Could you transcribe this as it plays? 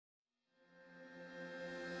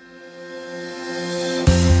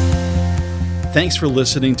Thanks for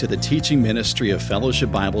listening to the teaching ministry of Fellowship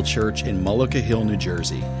Bible Church in Mullica Hill, New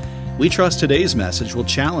Jersey. We trust today's message will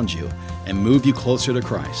challenge you and move you closer to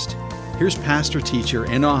Christ. Here's pastor, teacher,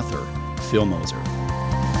 and author, Phil Moser.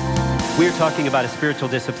 We are talking about a spiritual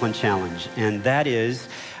discipline challenge, and that is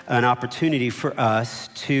an opportunity for us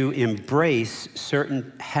to embrace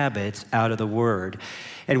certain habits out of the Word.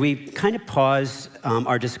 And we kind of pause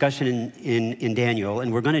our discussion in Daniel,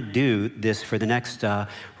 and we're going to do this for the next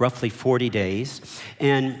roughly 40 days.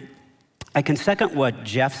 And I can second what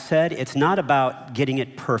Jeff said. It's not about getting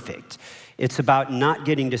it perfect. It's about not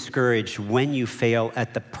getting discouraged when you fail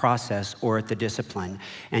at the process or at the discipline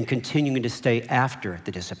and continuing to stay after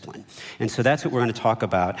the discipline. And so that's what we're going to talk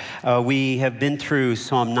about. We have been through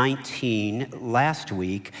Psalm 19 last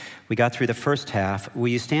week. We got through the first half. Will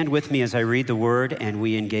you stand with me as I read the word and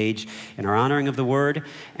we engage in our honoring of the word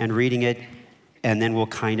and reading it, and then we'll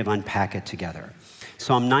kind of unpack it together.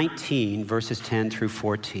 Psalm 19, verses 10 through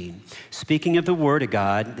 14. Speaking of the word of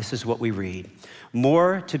God, this is what we read.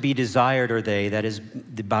 More to be desired are they, that is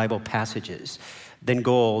the Bible passages, than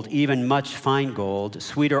gold, even much fine gold,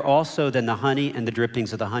 sweeter also than the honey and the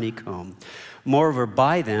drippings of the honeycomb. Moreover,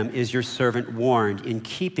 by them is your servant warned. In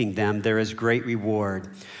keeping them there is great reward.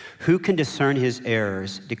 Who can discern his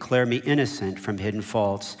errors? Declare me innocent from hidden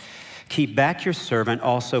faults. Keep back your servant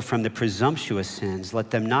also from the presumptuous sins.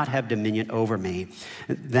 Let them not have dominion over me.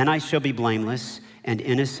 Then I shall be blameless and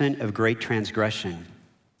innocent of great transgression.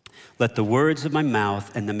 Let the words of my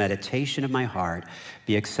mouth and the meditation of my heart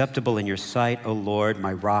be acceptable in your sight, O Lord,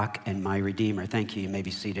 my rock and my redeemer. Thank you. You may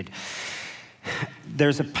be seated.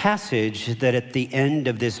 There's a passage that at the end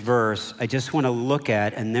of this verse, I just want to look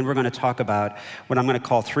at, and then we're going to talk about what I'm going to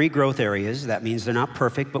call 3 growth areas. That means they're not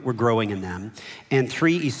perfect, but we're growing in them, and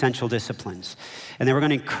 3 essential disciplines. And then we're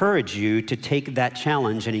going to encourage you to take that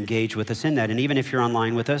challenge and engage with us in that. And even if you're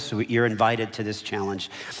online with us, you're invited to this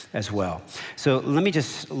challenge as well. So let me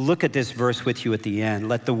just look at this verse with you at the end.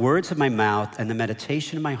 Let the words of my mouth and the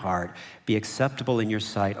meditation of my heart be acceptable in your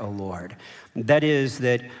sight, O Lord. That is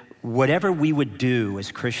that whatever we would do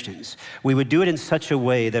as Christians, we would do it in such a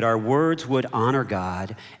way that our words would honor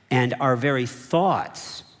God and our very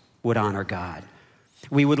thoughts would honor God.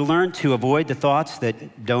 We would learn to avoid the thoughts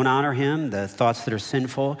that don't honor him, the thoughts that are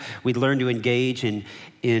sinful. We'd learn to engage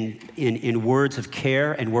in words of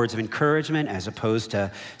care and words of encouragement as opposed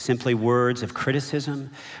to simply words of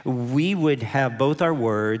criticism. We would have both our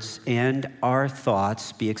words and our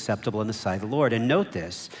thoughts be acceptable in the sight of the Lord. And note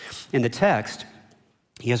this, in the text,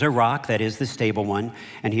 he is our rock, that is the stable one,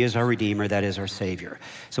 and he is our redeemer, that is our savior.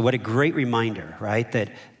 So what a great reminder, right?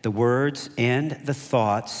 That the words and the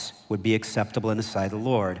thoughts would be acceptable in the sight of the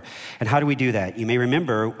Lord. And how do we do that? You may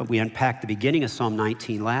remember we unpacked the beginning of Psalm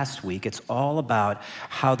 19 last week. It's all about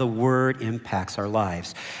how the word impacts our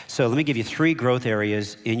lives. So let me give you 3 growth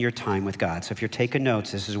areas in your time with God. So if you're taking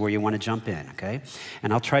notes, this is where you want to jump in, okay?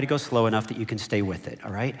 And I'll try to go slow enough that you can stay with it,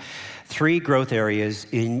 all right? 3 growth areas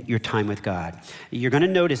in your time with God. You're going to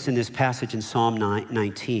notice in this passage in Psalm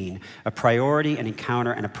 19, a priority, an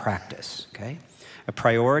encounter, and a practice, okay? A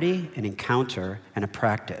priority, an encounter, and a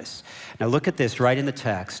practice. Now look at this right in the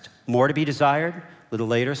text. More to be desired, a little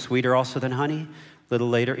later, sweeter also than honey, a little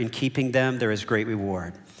later, in keeping them there is great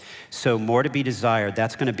reward. So more to be desired,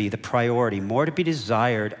 that's going to be the priority. More to be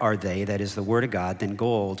desired are they, that is the word of God, than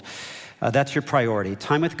gold. That's your priority.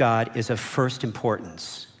 Time with God is of first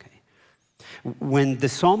importance. When the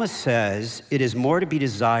psalmist says it is more to be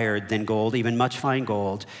desired than gold, even much fine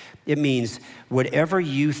gold, it means whatever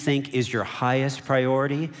you think is your highest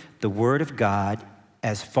priority, the word of God,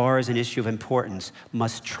 as far as an issue of importance,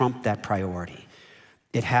 must trump that priority.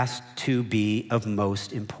 It has to be of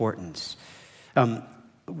most importance.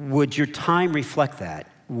 Would your time reflect that?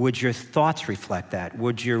 Would your thoughts reflect that?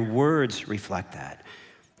 Would your words reflect that?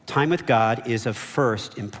 Time with God is of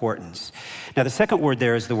first importance. Now, the second word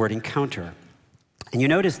there is the word encounter. And you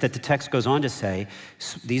notice that the text goes on to say,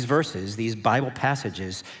 these verses, these Bible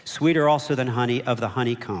passages, sweeter also than honey of the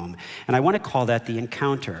honeycomb. And I want to call that the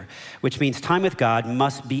encounter, which means time with God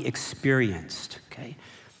must be experienced, okay?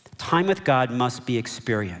 Time with God must be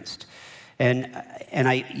experienced. And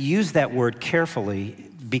I use that word carefully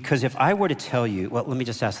because if I were to tell you, well, let me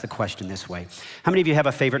just ask the question this way. How many of you have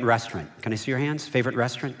a favorite restaurant? Can I see your hands? Favorite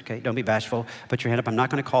restaurant? Okay, don't be bashful. Put your hand up. I'm not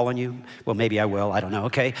going to call on you. Well, maybe I will. I don't know,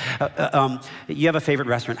 okay? You have a favorite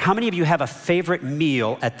restaurant. How many of you have a favorite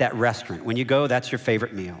meal at that restaurant? When you go, that's your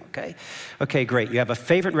favorite meal, okay? Okay, great. You have a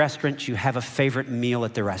favorite restaurant. You have a favorite meal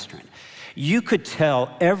at the restaurant. You could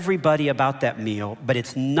tell everybody about that meal, but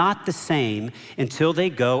it's not the same until they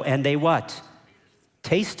go and they what?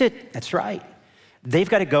 Taste it. That's right. They've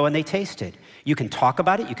got to go and they taste it. You can talk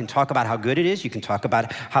about it. You can talk about how good it is. You can talk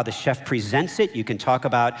about how the chef presents it. You can talk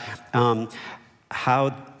about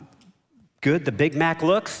how good the Big Mac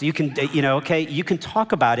looks. You can, you can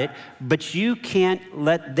talk about it, but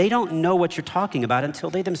they don't know what you're talking about until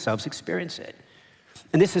they themselves experience it.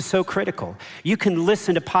 And this is so critical. You can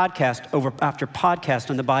listen to podcast after podcast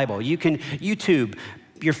on the Bible. You can YouTube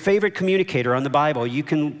your favorite communicator on the Bible. You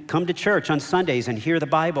can come to church on Sundays and hear the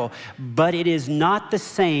Bible, but it is not the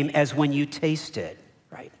same as when you taste it,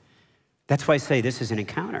 right? That's why I say this is an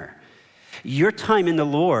encounter. Your time in the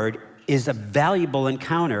Lord is a valuable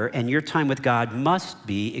encounter, and your time with God must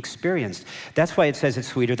be experienced. That's why it says it's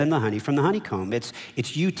sweeter than the honey from the honeycomb. It's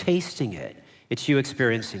you tasting it. It's you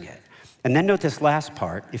experiencing it. And then note this last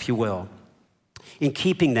part, if you will. In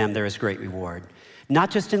keeping them, there is great reward. Not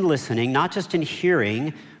just in listening, not just in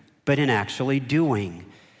hearing, but in actually doing.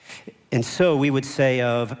 And so we would say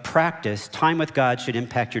of practice, time with God should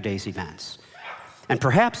impact your day's events. And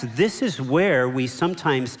perhaps this is where we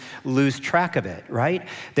sometimes lose track of it, right?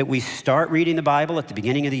 That we start reading the Bible at the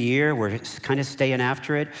beginning of the year, we're kind of staying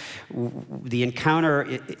after it. The encounter,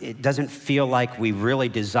 it doesn't feel like we really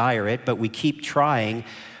desire it, but we keep trying.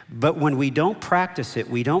 But when we don't practice it,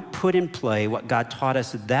 we don't put in play what God taught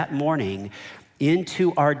us that morning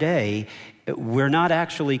into our day, we're not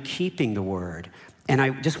actually keeping the word. And I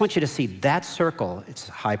just want you to see that circle. It's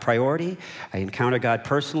high priority. I encounter God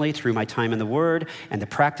personally through my time in the Word, and the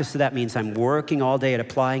practice of that means I'm working all day at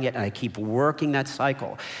applying it, and I keep working that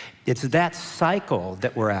cycle. It's that cycle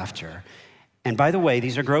that we're after. And by the way,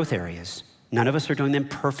 these are growth areas. None of us are doing them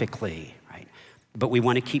perfectly, right? But we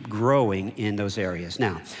want to keep growing in those areas.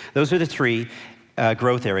 Now, those are the three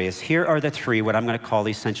growth areas. Here are the three, what I'm going to call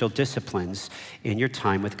the essential disciplines in your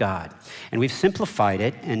time with God. And we've simplified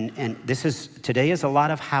it, and today is a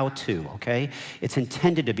lot of how-to, okay? It's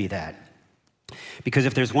intended to be that. Because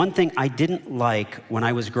if there's one thing I didn't like when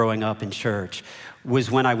I was growing up in church,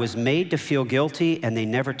 was when I was made to feel guilty and they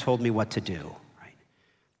never told me what to do, right?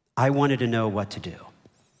 I wanted to know what to do.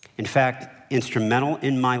 In fact, instrumental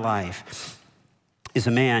in my life is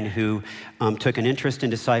a man who took an interest in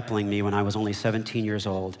discipling me when I was only 17 years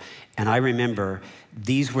old. And I remember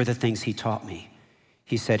these were the things he taught me.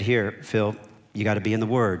 He said, here, Phil, you got to be in the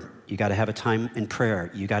Word. You got to have a time in prayer.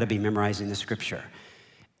 You got to be memorizing the Scripture.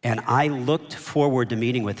 And I looked forward to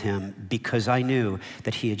meeting with him because I knew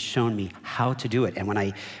that he had shown me how to do it. And when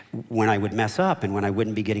I would mess up and when I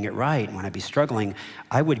wouldn't be getting it right, and when I'd be struggling,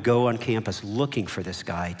 I would go on campus looking for this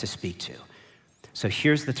guy to speak to. So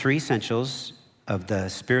here's the three essentials of the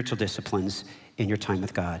spiritual disciplines in your time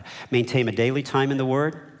with God. Maintain a daily time in the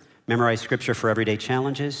Word, memorize Scripture for everyday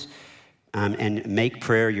challenges, and make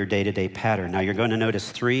prayer your day-to-day pattern. Now, you're going to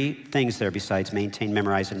notice three things there besides maintain,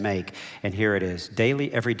 memorize, and make, and here it is.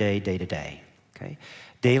 Daily, everyday, day-to-day, okay?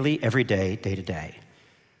 Daily, everyday, day-to-day.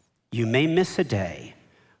 You may miss a day,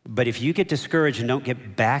 but if you get discouraged and don't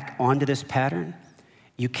get back onto this pattern,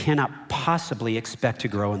 you cannot possibly expect to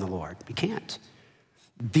grow in the Lord. You can't.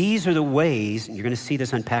 These are the ways, and you're going to see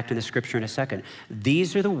this unpacked in the Scripture in a second,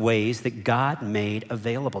 these are the ways that God made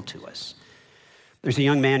available to us. There's a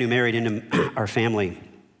young man who married into our family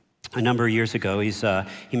a number of years ago.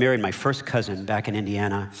 He married my first cousin back in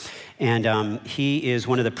Indiana, and he is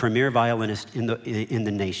one of the premier violinists in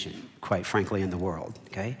the nation, quite frankly, in the world,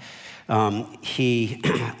 okay? He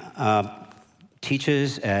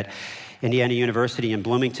teaches at Indiana University in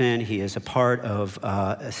Bloomington. He is a part of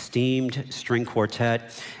esteemed string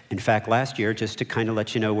quartet. In fact, last year, just to kind of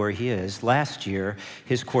let you know where he is, last year,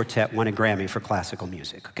 his quartet won a Grammy for classical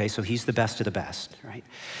music, okay? So he's the best of the best, right?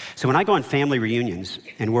 So when I go on family reunions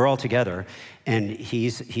and we're all together, and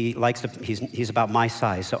he's about my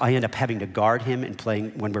size, so I end up having to guard him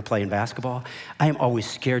when we're playing basketball. I am always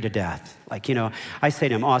scared to death. Like, I say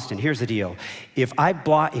to him, Austin, here's the deal. If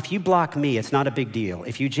you block me, it's not a big deal.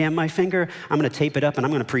 If you jam my finger, I'm gonna tape it up and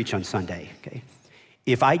I'm gonna preach on Sunday, okay?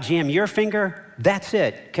 If I jam your finger, that's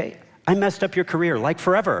it, okay? I messed up your career, like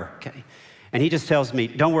forever, okay? And he just tells me,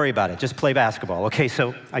 don't worry about it, just play basketball. Okay,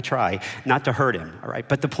 so I try not to hurt him, all right?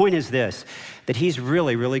 But the point is this, that he's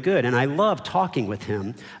really, really good. And I love talking with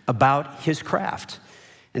him about his craft.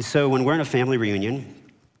 And so when we're in a family reunion,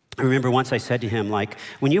 I remember once I said to him, like,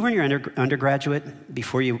 when you were in your undergraduate,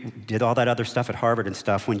 before you did all that other stuff at Harvard and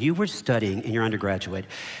stuff, when you were studying in your undergraduate,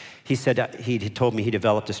 he said, he told me he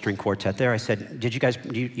developed a string quartet there. I said, did you guys,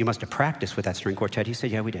 you must have practiced with that string quartet. He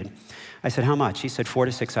said, yeah, we did. I said, how much? He said, 4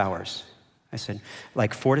 to 6 hours. I said,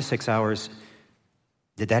 like 4 to 6 hours,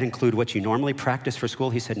 did that include what you normally practice for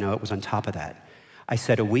school? He said, no, it was on top of that. I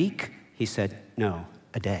said, a week? He said, no,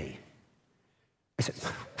 a day. I said,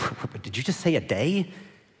 did you just say a day?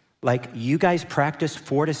 Like you guys practiced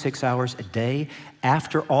 4 to 6 hours a day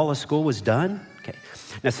after all of school was done? Okay.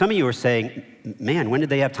 Now some of you are saying, man, when did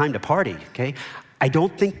they have time to party? Okay. I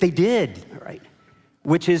don't think they did, all right?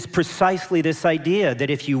 Which is precisely this idea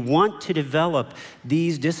that if you want to develop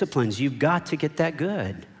these disciplines, you've got to get that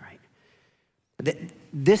good, right?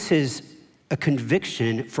 This is a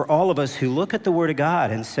conviction for all of us who look at the Word of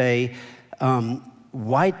God and say,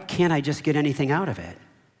 why can't I just get anything out of it?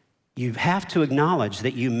 You have to acknowledge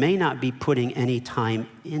that you may not be putting any time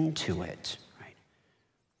into it. Right?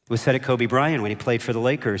 It was said of Kobe Bryant when he played for the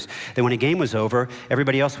Lakers that when a game was over,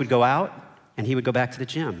 everybody else would go out and he would go back to the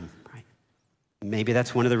gym. Right? Maybe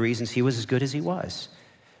that's one of the reasons he was as good as he was.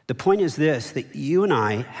 The point is this, that you and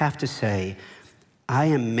I have to say, I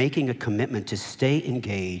am making a commitment to stay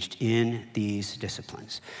engaged in these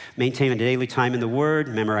disciplines. Maintain a daily time in the Word,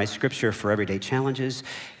 memorize Scripture for everyday challenges,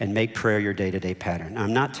 and make prayer your day-to-day pattern. Now,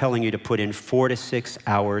 I'm not telling you to put in 4 to 6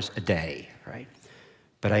 hours a day, right?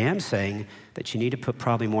 But I am saying that you need to put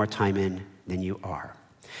probably more time in than you are.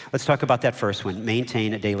 Let's talk about that first one,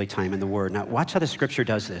 maintain a daily time in the Word. Now, watch how the Scripture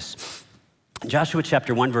does this. In Joshua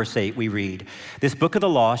chapter 1, verse 8, we read, this book of the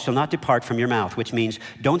law shall not depart from your mouth, which means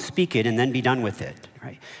don't speak it and then be done with it,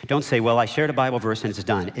 right? Don't say, well, I shared a Bible verse and it's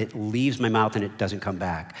done. It leaves my mouth and it doesn't come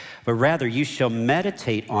back. But rather, you shall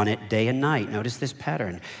meditate on it day and night. Notice this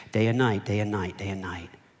pattern, day and night, day and night, day and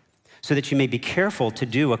night. So that you may be careful to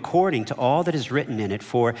do according to all that is written in it,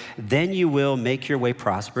 for then you will make your way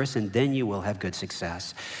prosperous and then you will have good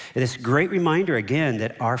success. This great reminder again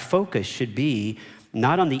that our focus should be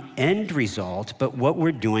not on the end result, but what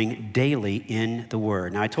we're doing daily in the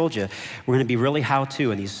Word. Now, I told you, we're going to be really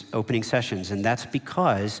how-to in these opening sessions, and that's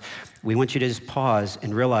because we want you to just pause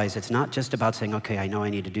and realize it's not just about saying, okay, I know I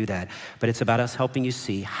need to do that, but it's about us helping you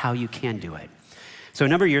see how you can do it. So a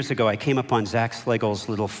number of years ago, I came upon Zach Slagel's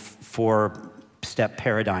little 4-step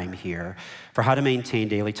paradigm here for how to maintain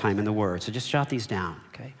daily time in the Word. So just jot these down,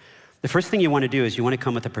 okay? The first thing you want to do is you want to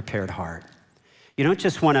come with a prepared heart. You don't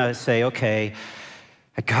just want to say, okay,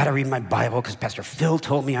 I gotta read my Bible because Pastor Phil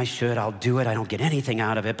told me I should. I'll do it. I don't get anything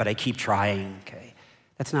out of it, but I keep trying, okay?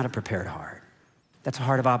 That's not a prepared heart. That's a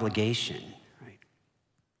heart of obligation, right?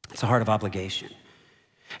 It's a heart of obligation.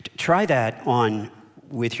 Try that on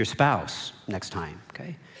with your spouse next time,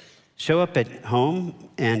 okay? Show up at home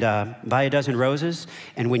and buy a dozen roses,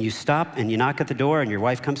 and when you stop and you knock at the door and your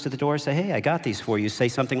wife comes to the door, say, hey, I got these for you. Say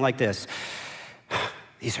something like this,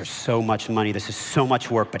 these are so much money. This is so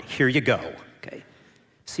much work, but here you go, okay?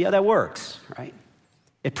 See how that works, right?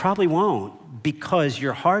 It probably won't because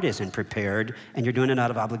your heart isn't prepared and you're doing it out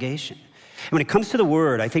of obligation. And when it comes to the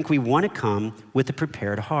Word, I think we want to come with a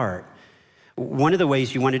prepared heart. One of the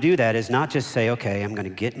ways you want to do that is not just say, okay, I'm going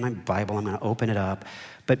to get my Bible, I'm going to open it up,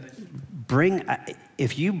 but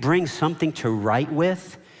if you bring something to write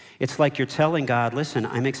with, it's like you're telling God, listen,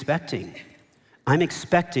 I'm expecting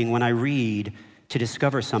when I read to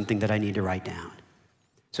discover something that I need to write down.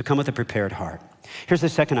 So come with a prepared heart. Here's the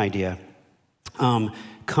second idea.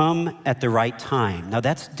 Come at the right time. Now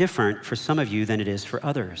that's different for some of you than it is for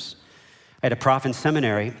others. I had a prof in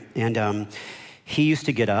seminary, and he used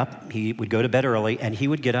to get up, he would go to bed early, and he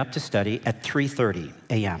would get up to study at 3:30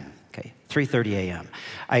 a.m., okay, 3:30 a.m.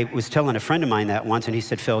 I was telling a friend of mine that once, and he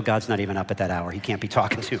said, Phil, God's not even up at that hour. He can't be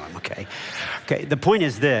talking to him, okay? Okay, the point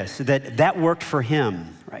is this, that worked for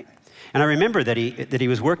him, right? And I remember that he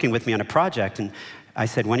was working with me on a project, and I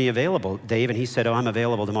said, when are you available, Dave? And he said, oh, I'm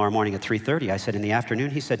available tomorrow morning at 3:30. I said, in the afternoon?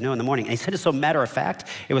 He said, no, in the morning. And he said it so matter of fact,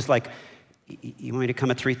 it was like, you want me to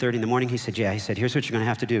come at 3:30 in the morning? He said, yeah. He said, here's what you're going to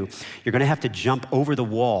have to do. You're going to have to jump over the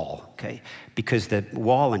wall, okay? Because the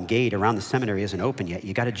wall and gate around the seminary isn't open yet.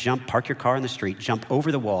 You got to jump, park your car in the street, jump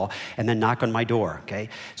over the wall, and then knock on my door, okay?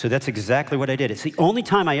 So that's exactly what I did. It's the only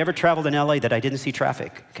time I ever traveled in LA that I didn't see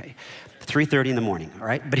traffic, okay? 3:30 in the morning, all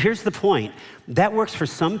right? But here's the point. That works for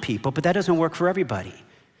some people, but that doesn't work for everybody.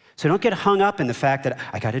 So don't get hung up in the fact that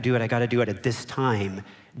I got to do it at this time.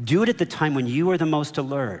 Do it at the time when you are the most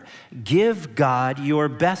alert. Give God your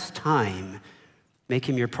best time. Make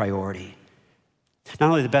him your priority. Not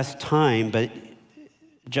only the best time, but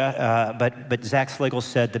Zach Slegel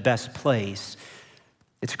said the best place.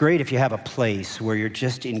 It's great if you have a place where you're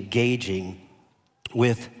just engaging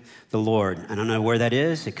with the Lord. I don't know where that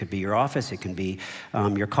is. It could be your office. It can be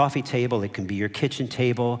your coffee table. It can be your kitchen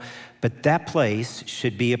table. But that place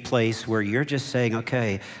should be a place where you're just saying,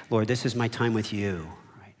 okay, Lord, this is my time with you.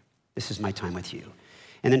 Right? This is my time with you.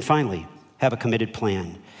 And then finally, have a committed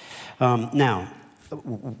plan. Now,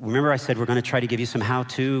 remember I said we're going to try to give you some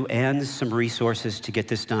how-to and some resources to get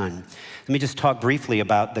this done. Let me just talk briefly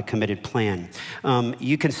about the committed plan.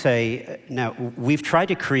 You can say, now, we've tried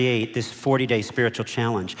to create this 40-day spiritual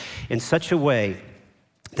challenge in such a way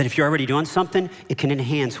that if you're already doing something, it can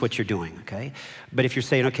enhance what you're doing, okay? But if you're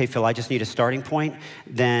saying, okay, Phil, I just need a starting point,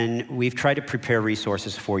 then we've tried to prepare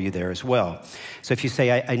resources for you there as well. So if you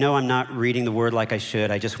say, I know I'm not reading the word like I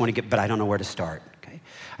should, I just want to but I don't know where to start, okay?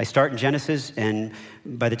 I start in Genesis, and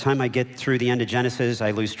by the time I get through the end of Genesis,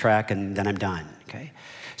 I lose track, and then I'm done, okay?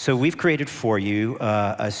 So we've created for you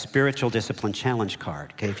a spiritual discipline challenge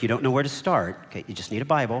card, okay? If you don't know where to start, okay, you just need a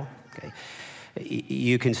Bible, okay?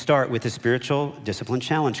 You can start with the Spiritual Discipline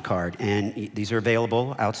Challenge card, and these are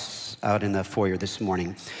available out in the foyer this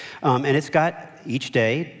morning. And it's got each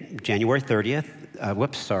day, January 30th,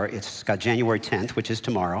 it's got January 10th, which is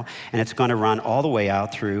tomorrow, and it's going to run all the way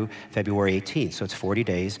out through February 18th. So it's 40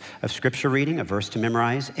 days of scripture reading, a verse to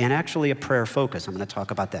memorize, and actually a prayer focus. I'm going to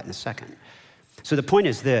talk about that in a second. So the point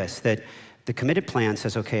is this, that the committed plan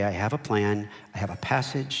says, okay, I have a plan, I have a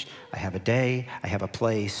passage, I have a day, I have a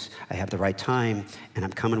place, I have the right time, and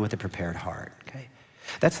I'm coming with a prepared heart, okay?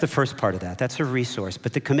 That's the first part of that. That's a resource.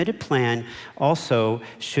 But the committed plan also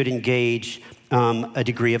should engage a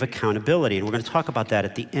degree of accountability, and we're going to talk about that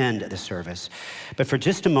at the end of the service. But for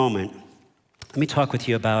just a moment, let me talk with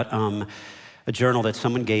you about a journal that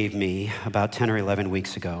someone gave me about 10 or 11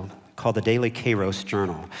 weeks ago called the Daily Kairos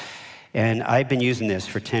Journal. And I've been using this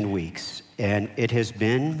for 10 weeks, and it has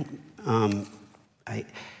been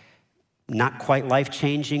not quite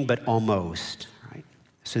life-changing, but almost, right?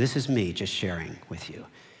 So this is me just sharing with you.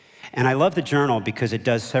 And I love the journal because it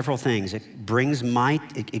does several things. It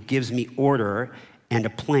gives me order and a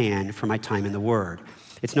plan for my time in the Word.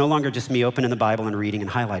 It's no longer just me opening the Bible and reading and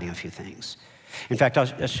highlighting a few things. In fact,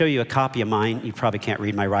 I'll show you a copy of mine. You probably can't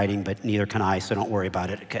read my writing, but neither can I, so don't worry about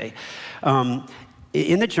it, okay?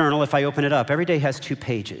 In the journal, if I open it up, every day has 2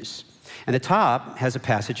 pages. And the top has a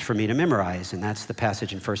passage for me to memorize, and that's the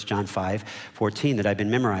passage in 1 John 5:14 that I've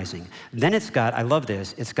been memorizing. Then it's got, I love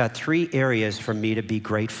this, it's got 3 areas for me to be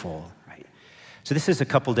grateful, right? So this is a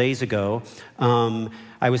couple days ago.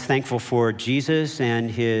 I was thankful for Jesus and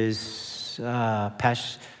his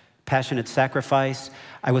passionate sacrifice.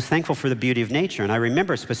 I was thankful for the beauty of nature, and I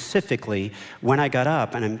remember specifically when I got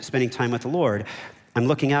up and I'm spending time with the Lord, I'm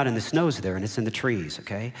looking out and the snow's there and it's in the trees,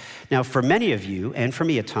 okay? Now, for many of you, and for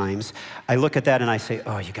me at times, I look at that and I say,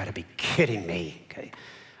 oh, you gotta be kidding me, okay?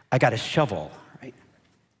 I got a shovel, right?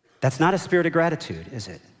 That's not a spirit of gratitude, is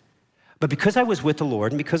it? But because I was with the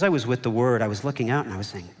Lord and because I was with the Word, I was looking out and I was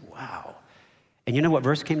saying, wow. And you know what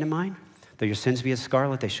verse came to mind? Though your sins be as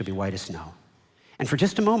scarlet, they shall be white as snow. And for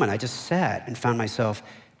just a moment, I just sat and found myself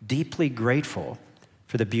deeply grateful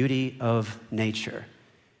for the beauty of nature.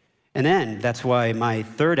 And then that's why my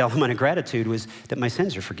third element of gratitude was that my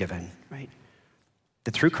sins are forgiven, right?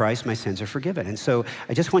 That through Christ, my sins are forgiven. And so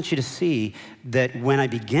I just want you to see that when I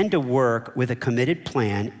begin to work with a committed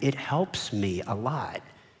plan, it helps me a lot.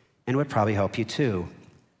 And it would probably help you too.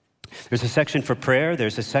 There's a section for prayer.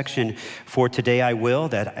 There's a section for today I will.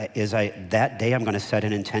 That day I'm going to set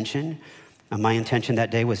an intention. My intention that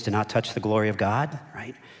day was to not touch the glory of God,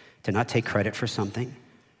 right? To not take credit for something.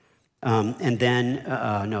 And then,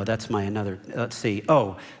 no, that's my another, let's see.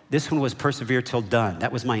 Oh, this one was persevere till done.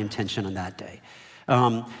 That was my intention on that day.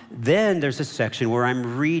 Then there's a section where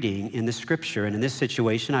I'm reading in the scripture. And in this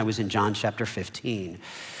situation, I was in John chapter 15.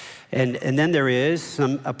 And then there is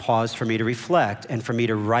a pause for me to reflect and for me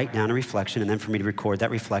to write down a reflection and then for me to record that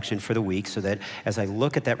reflection for the week so that as I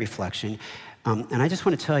look at that reflection, and I just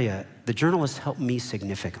want to tell you, the journal has helped me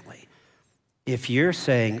significantly. If you're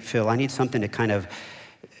saying, Phil, I need something to kind of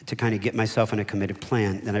get myself in a committed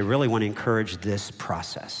plan, then I really want to encourage this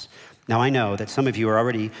process. Now, I know that some of you are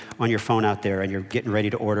already on your phone out there and you're getting ready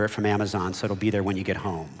to order it from Amazon, so it'll be there when you get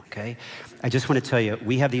home, okay? I just want to tell you,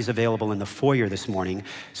 we have these available in the foyer this morning,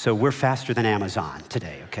 so we're faster than Amazon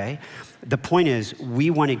today, okay? The point is, we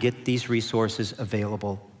want to get these resources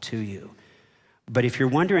available to you. But if you're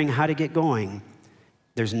wondering how to get going,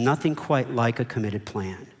 there's nothing quite like a committed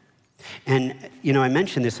plan. And, you know, I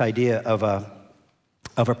mentioned this idea of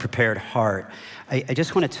a prepared heart. I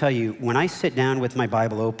just want to tell you, when I sit down with my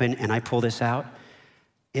Bible open and I pull this out,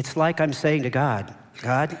 it's like I'm saying to God,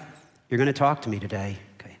 God, you're going to talk to me today.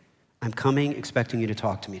 Okay? I'm coming expecting you to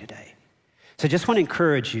talk to me today. So I just want to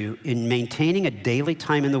encourage you in maintaining a daily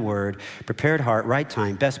time in the Word, prepared heart, right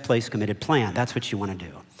time, best place, committed plan. That's what you want to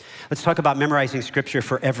do. Let's talk about memorizing Scripture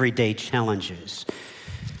for everyday challenges.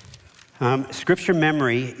 Scripture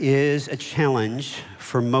memory is a challenge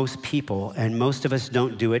for most people, and most of us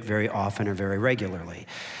don't do it very often or very regularly.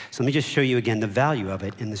 So let me just show you again the value of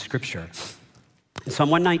it in the scripture. In Psalm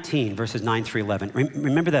 119, verses 9 through 11.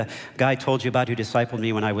 Remember the guy I told you about who discipled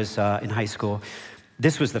me when I was in high school?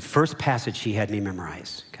 This was the first passage he had me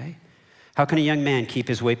memorize, okay? How can a young man keep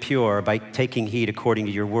his way pure? By taking heed according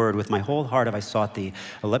to your word. With my whole heart have I sought thee.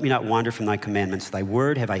 Let me not wander from thy commandments. Thy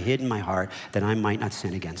word have I hid in my heart, that I might not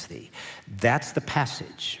sin against thee. That's the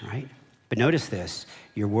passage, right? But notice this,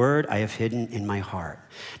 your word I have hidden in my heart.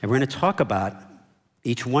 And we're going to talk about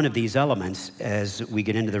each one of these elements as we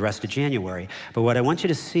get into the rest of January. But what I want you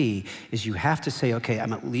to see is you have to say, okay,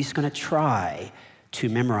 I'm at least going to try to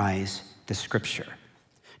memorize the scripture.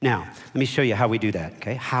 Now, let me show you how we do that,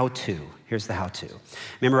 okay? How to. Here's the how to.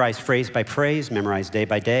 Memorize phrase by phrase, memorize day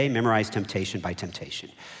by day, memorize temptation by temptation.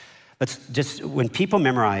 When people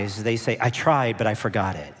memorize, they say, I tried, but I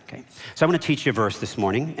forgot it, okay? So I'm going to teach you a verse this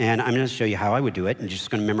morning, and I'm going to show you how I would do it, and you're just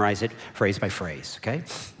going to memorize it phrase by phrase, okay?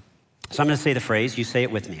 So I'm going to say the phrase, you say it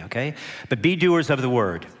with me, okay? But be doers of the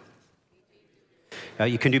word.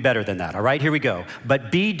 You can do better than that, all right? Here we go.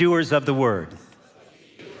 But be doers of the word.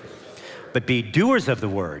 But be doers of the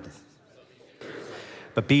word.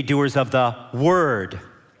 But be doers of the word.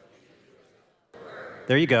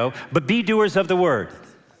 There you go. But be doers of the word.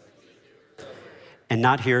 And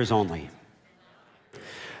not hearers only.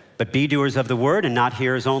 But be doers of the word and not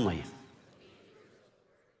hearers only.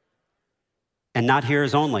 And not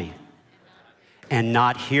hearers only. And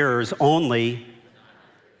not hearers only.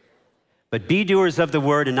 But be doers of the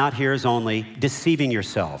word and not hearers only, deceiving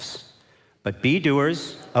yourselves. But be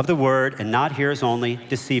doers of the word and not hearers only,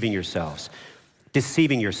 deceiving yourselves.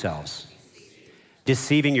 Deceiving yourselves.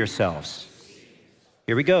 Deceiving yourselves.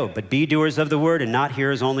 Here we go. But be doers of the word and not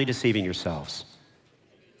hearers only, deceiving yourselves.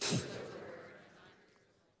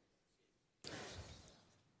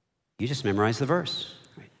 You just memorized the verse.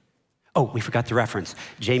 Oh, we forgot the reference.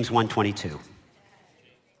 James 1:22.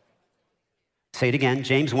 Say it again.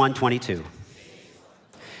 James 1:22.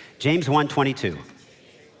 James 1:22.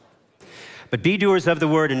 But be doers of the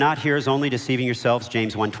word and not hearers only, deceiving yourselves.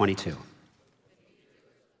 James 1:22.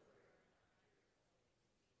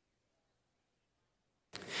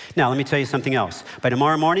 Now, let me tell you something else. By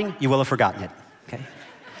tomorrow morning, you will have forgotten it, okay?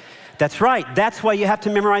 That's right. That's why you have to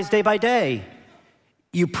memorize day by day.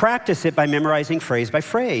 You practice it by memorizing phrase by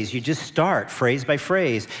phrase. You just start phrase by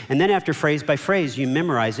phrase. And then after phrase by phrase, you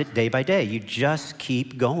memorize it day by day. You just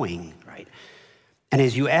keep going, right? And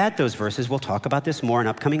as you add those verses, we'll talk about this more in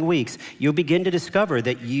upcoming weeks, you'll begin to discover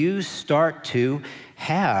that you start to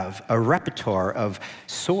have a repertoire of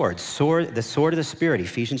swords, the sword of the Spirit,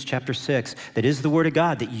 Ephesians chapter 6, that is the word of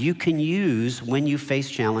God that you can use when you face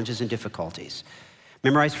challenges and difficulties.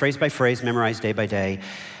 Memorize phrase by phrase, memorize day by day.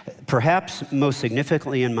 Perhaps most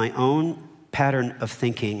significantly in my own pattern of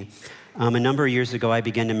thinking, a number of years ago, I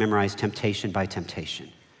began to memorize temptation by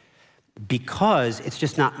temptation. Because it's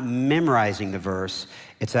just not memorizing the verse,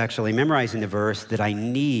 it's actually memorizing the verse that I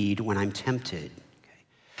need when I'm tempted. Okay?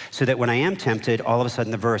 So that when I am tempted, all of a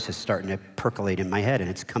sudden the verse is starting to percolate in my head and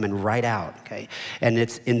it's coming right out, okay? And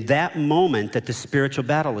it's in that moment that the spiritual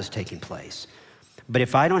battle is taking place. But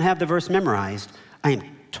if I don't have the verse memorized, I am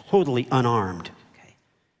totally unarmed, okay?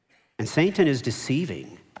 And Satan is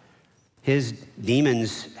deceiving. His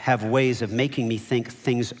demons have ways of making me think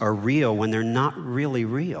things are real when they're not really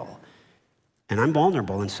real. And I'm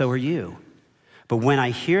vulnerable, and so are you. But when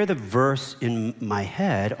I hear the verse in my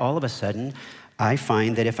head, all of a sudden, I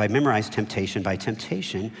find that if I memorize temptation by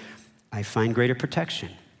temptation, I find greater protection.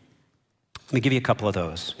 Let me give you a couple of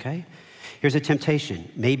those, okay? Here's a temptation.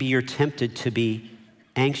 Maybe you're tempted to be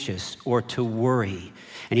anxious or to worry.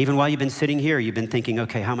 And even while you've been sitting here, you've been thinking,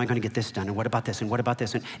 okay, how am I going to get this done? And what about this? And what about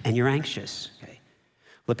this? And you're anxious, okay?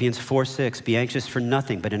 Philippians 4:6, be anxious for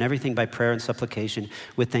nothing, but in everything by prayer and supplication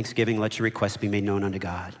with thanksgiving, let your requests be made known unto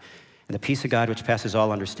God. And the peace of God, which passes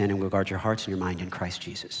all understanding, will guard your hearts and your mind in Christ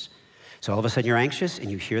Jesus. So all of a sudden you're anxious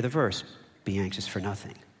and you hear the verse, be anxious for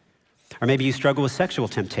nothing. Or maybe you struggle with sexual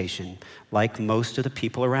temptation, like most of the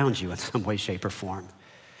people around you in some way, shape, or form.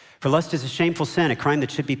 For lust is a shameful sin, a crime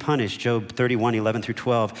that should be punished. Job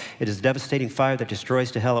 31:11-12. It is a devastating fire that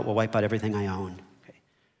destroys to hell. It will wipe out everything I own. Okay.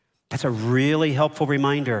 That's a really helpful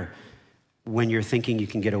reminder when you're thinking you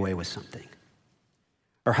can get away with something.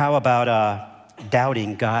 Or how about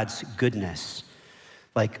doubting God's goodness?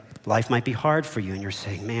 Like life might be hard for you and you're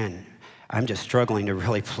saying, man, I'm just struggling to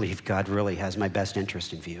really believe God really has my best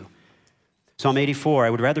interest in view. Psalm 84, I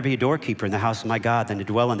would rather be a doorkeeper in the house of my God than to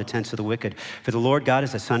dwell in the tents of the wicked. For the Lord God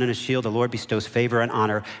is a sun and a shield. The Lord bestows favor and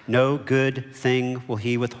honor. No good thing will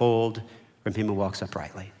he withhold from him who walks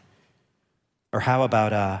uprightly. Or how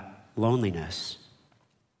about loneliness?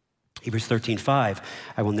 Hebrews 13:5,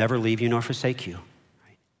 I will never leave you nor forsake you.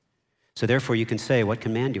 Right? So therefore you can say, what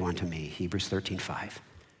command do you want to me? Hebrews 13:5.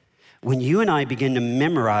 When you and I begin to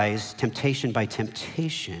memorize temptation by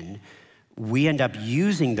temptation, we end up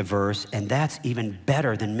using the verse, and that's even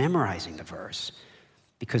better than memorizing the verse.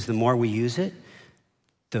 Because the more we use it,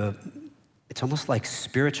 it's almost like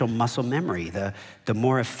spiritual muscle memory, the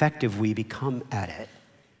more effective we become at it.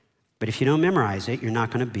 But if you don't memorize it, you're not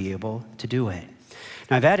going to be able to do it.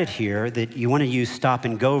 Now, I've added here that you want to use stop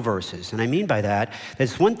and go verses. And I mean by that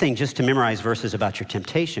it's one thing just to memorize verses about your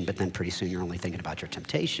temptation, but then pretty soon you're only thinking about your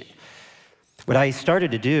temptation. What I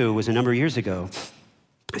started to do was a number of years ago,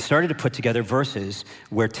 I started to put together verses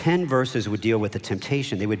where 10 verses would deal with the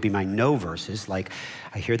temptation. They would be my no verses, like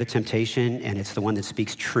I hear the temptation and it's the one that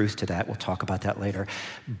speaks truth to that. We'll talk about that later.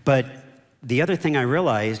 But the other thing I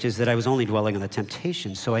realized is that I was only dwelling on the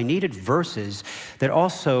temptation. So I needed verses that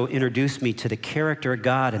also introduced me to the character of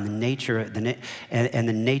God and the nature of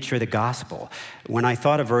the gospel. When I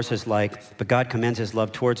thought of verses like, but God commends his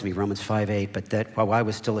love towards me, Romans 5:8, but that while I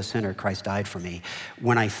was still a sinner, Christ died for me.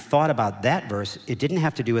 When I thought about that verse, it didn't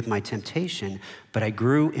have to do with my temptation, but I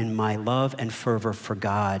grew in my love and fervor for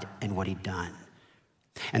God and what he'd done.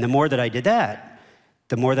 And the more that I did that,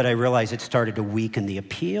 the more that I realized it started to weaken the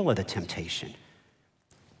appeal of the temptation.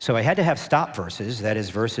 So I had to have stop verses, that is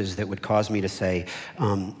verses that would cause me to say,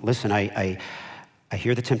 listen, I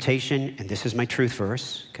hear the temptation and this is my truth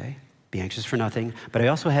verse, okay? Be anxious for nothing. But I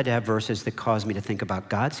also had to have verses that caused me to think about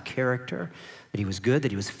God's character, that he was good,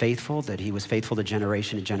 that he was faithful to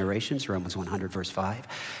generation and generations, Romans 100 verse 5.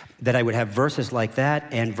 That I would have verses like that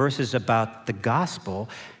and verses about the gospel,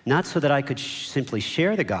 not so that I could simply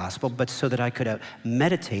share the gospel, but so that I could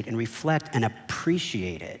meditate and reflect and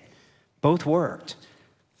appreciate it. Both worked.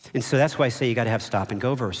 And so that's why I say you got to have stop and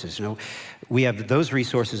go verses. You know, we have those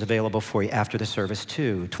resources available for you after the service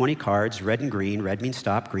too. 20 cards, red and green. Red means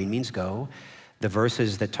stop, green means go. The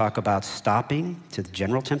verses that talk about stopping to the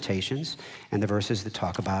general temptations, and the verses that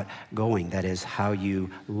talk about going, that is how you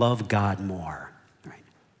love God more. Right?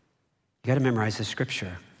 You got to memorize the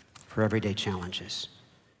scripture for everyday challenges.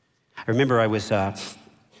 I remember I was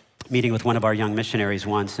meeting with one of our young missionaries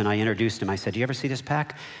once, and I introduced him. I said, do you ever see this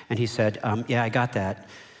pack? And he said, yeah, I got that.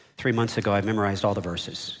 3 months ago, I memorized all the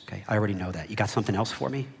verses. Okay, I already know that. You got something else for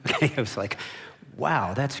me? Okay, I was like,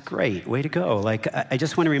 wow, that's great. Way to go. Like, I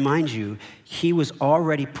just want to remind you, he was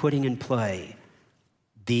already putting in play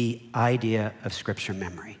the idea of scripture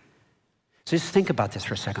memory. So just think about this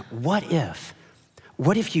for a second.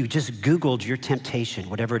 What if you just Googled your temptation,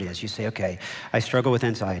 whatever it is? You say, okay, I struggle with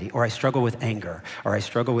anxiety, or I struggle with anger, or I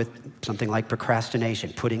struggle with something like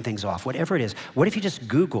procrastination, putting things off, whatever it is. What if you just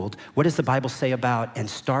Googled, what does the Bible say about, and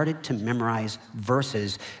started to memorize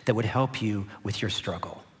verses that would help you with your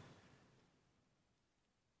struggle?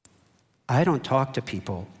 I don't talk to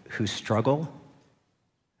people who struggle,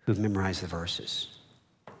 who've memorized the verses.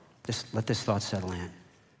 Just let this thought settle in.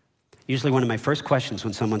 Usually one of my first questions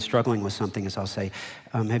when someone's struggling with something is I'll say,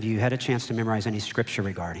 have you had a chance to memorize any scripture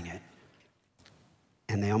regarding it?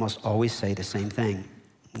 And they almost always say the same thing.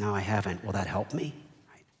 No, I haven't. Will that help me?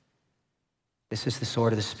 Right. This is the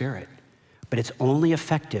sword of the Spirit. But it's only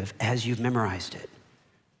effective as you've memorized it.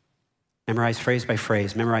 Memorize phrase by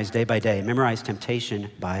phrase, memorize day by day, memorize temptation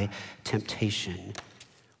by temptation.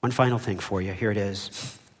 One final thing for you, here it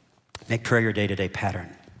is. Make prayer your day-to-day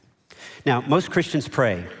pattern. Now, most Christians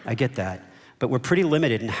pray, I get that, but we're pretty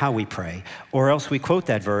limited in how we pray, or else we quote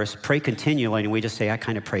that verse, pray continually, and we just say, I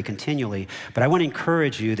kind of pray continually. But I want to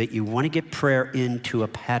encourage you that you want to get prayer into a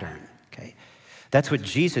pattern, okay? That's what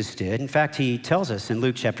Jesus did. In fact, he tells us in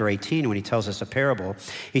Luke chapter 18, when he tells us a parable,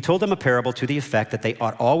 he told them a parable to the effect that they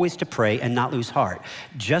ought always to pray and not lose heart.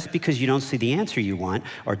 Just because you don't see the answer you want,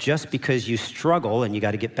 or just because you struggle and you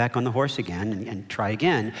got to get back on the horse again and try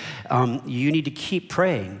again, you need to keep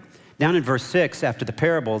praying. Down in verse 6, after the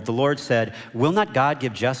parable, the Lord said, will not God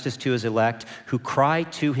give justice to his elect who cry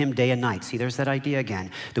to him day and night? See, there's that idea again,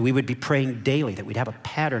 that we would be praying daily, that we'd have a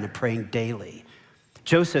pattern of praying daily.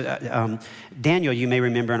 Daniel, you may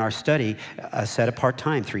remember in our study, set apart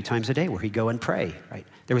time 3 times a day where he'd go and pray, right?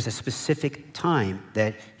 There was a specific time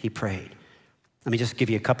that he prayed. Let me just give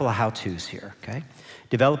you a couple of how-tos here, okay?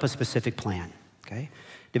 Develop a specific plan, okay?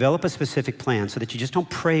 Develop a specific plan so that you just don't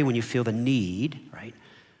pray when you feel the need, right?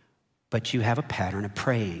 But you have a pattern of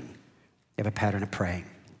praying. You have a pattern of praying.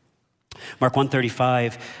 Mark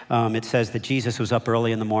 1:35, it says that Jesus was up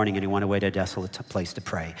early in the morning and he went away to a desolate place to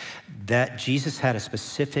pray. That Jesus had a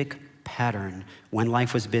specific pattern. When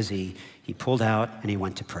life was busy, he pulled out and he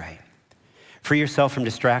went to pray. Free yourself from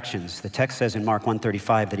distractions. The text says in Mark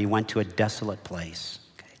 1:35 that he went to a desolate place.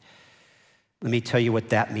 Okay. Let me tell you what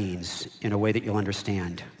that means in a way that you'll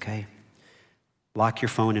understand, okay? Lock your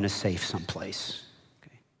phone in a safe someplace.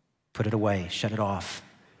 Okay? Put it away, shut it off.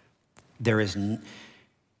 Just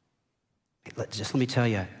let me tell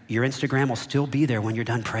you, your Instagram will still be there when you're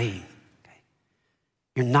done praying. Okay?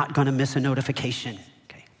 You're not gonna miss a notification.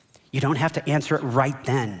 Okay? You don't have to answer it right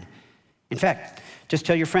then. In fact, just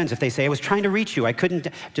tell your friends if they say, I was trying to reach you, I couldn't,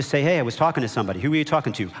 just say, hey, I was talking to somebody. Who were you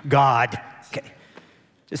talking to? God. Okay.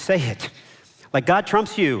 Just say it. Like God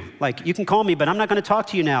trumps you. Like you can call me, but I'm not gonna talk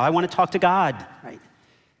to you now. I wanna talk to God, right?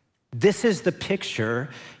 This is the picture.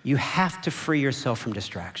 You have to free yourself from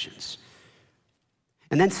distractions.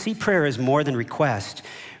 And then see prayer as more than request.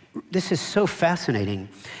 This is so fascinating.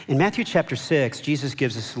 In Matthew chapter 6, Jesus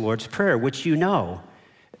gives us the Lord's Prayer, which you know.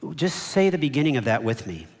 Just say the beginning of that with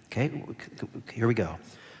me, okay? Here we go.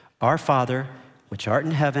 Our Father, which art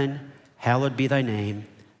in heaven, hallowed be thy name.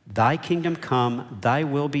 Thy kingdom come, thy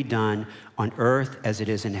will be done on earth as it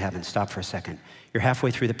is in heaven. Stop for a second. You're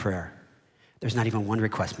halfway through the prayer. There's not even one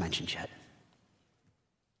request mentioned yet.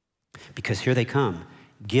 Because here they come.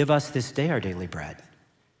 Give us this day our daily bread.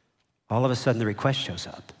 All of a sudden the request shows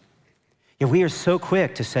up. Yeah, we are so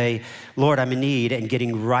quick to say, Lord, I'm in need, and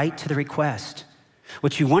getting right to the request.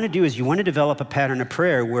 What you want to do is you want to develop a pattern of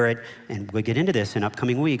prayer where and we'll get into this in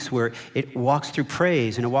upcoming weeks, where it walks through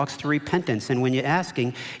praise and it walks through repentance. And when you're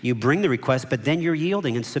asking, you bring the request, but then you're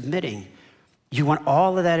yielding and submitting. You want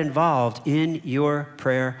all of that involved in your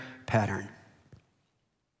prayer pattern.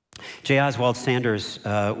 J. Oswald Sanders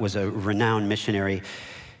was a renowned missionary,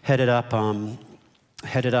 headed up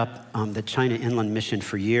the China Inland Mission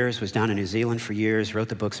for years, was down in New Zealand for years, wrote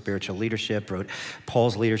the book Spiritual Leadership, wrote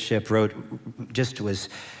Paul's Leadership,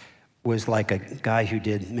 was like a guy who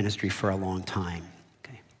did ministry for a long time.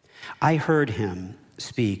 Okay. I heard him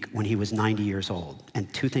speak when he was 90 years old,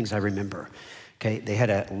 and two things I remember. Okay, they had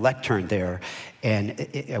a lectern there, and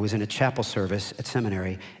I was in a chapel service at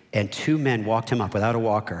seminary, and two men walked him up without a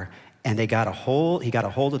walker, and he got a hold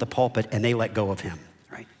of the pulpit, and they let go of him.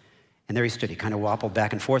 And there he stood. He kind of wobbled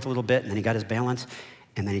back and forth a little bit, and then he got his balance,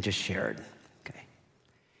 and then he just shared. Okay.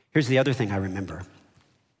 Here's the other thing I remember.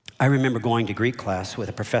 I remember going to Greek class with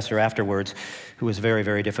a professor afterwards who was a very,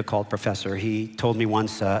 very difficult professor. He told me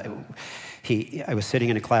once, I was sitting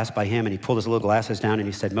in a class by him, and he pulled his little glasses down, and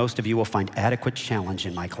he said, most of you will find adequate challenge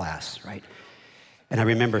in my class, right? And I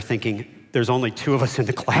remember thinking, there's only two of us in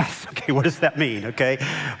the class. Okay, what does that mean? Okay,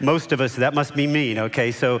 most of us, that must be mean.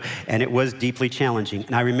 Okay, and it was deeply challenging.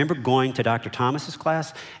 And I remember going to Dr. Thomas's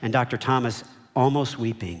class, and Dr. Thomas almost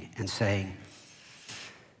weeping and saying,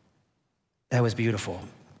 that was beautiful,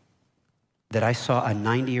 that I saw a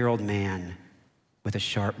 90-year-old man with a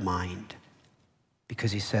sharp mind.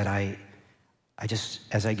 Because he said, I just,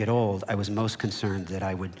 as I get old, I was most concerned that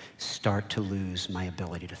I would start to lose my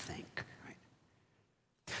ability to think.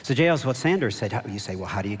 So J. Oswald Sanders said, you say, well,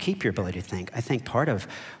 how do you keep your ability to think? I think part of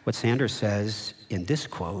what Sanders says in this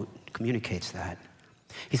quote communicates that.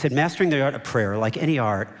 He said, mastering the art of prayer, like any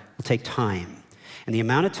art, will take time. And the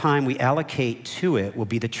amount of time we allocate to it will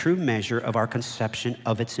be the true measure of our conception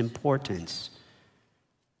of its importance.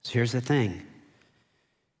 So here's the thing.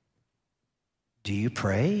 Do you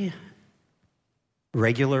pray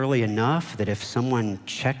regularly enough that if someone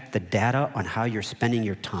checked the data on how you're spending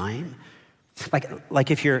your time,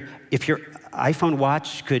 like if your iPhone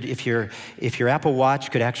watch could, if your Apple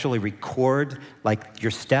Watch could actually record like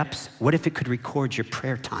your steps, what if it could record your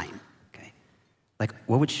prayer time? Okay, like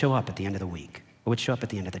what would show up at the end of the week? What would show up at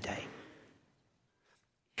the end of the day?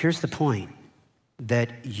 Here's the point,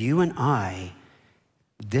 that you and I,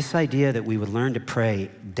 this idea that we would learn to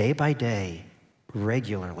pray day by day,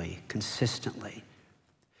 regularly, consistently,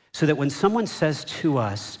 so that when someone says to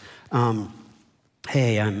us,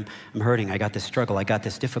 hey, I'm hurting, I got this struggle, I got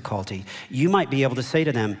this difficulty, you might be able to say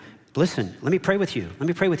to them, listen, let me pray with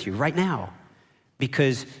you right now,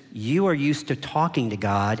 because you are used to talking to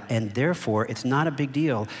God, and therefore it's not a big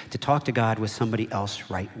deal to talk to God with somebody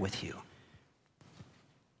else right with you.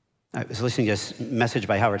 I was listening to a message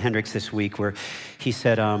by Howard Hendricks this week where he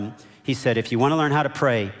said, if you want to learn how to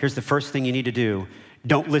pray, here's the first thing you need to do.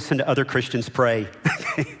 Don't listen to other Christians pray.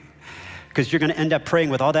 Because you're going to end up praying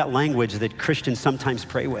with all that language that Christians sometimes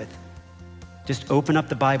pray with. Just open up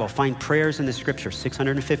the Bible, find prayers in the scripture,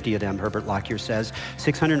 650 of them, Herbert Lockyer says,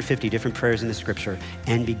 650 different prayers in the scripture,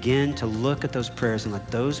 and begin to look at those prayers and let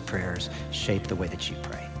those prayers shape the way that you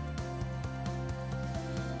pray.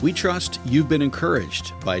 We trust you've been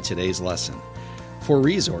encouraged by today's lesson. For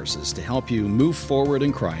resources to help you move forward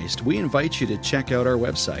in Christ, we invite you to check out our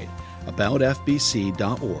website,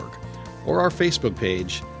 aboutfbc.org, or our Facebook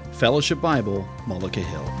page, Fellowship Bible, Mullica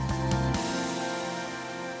Hill.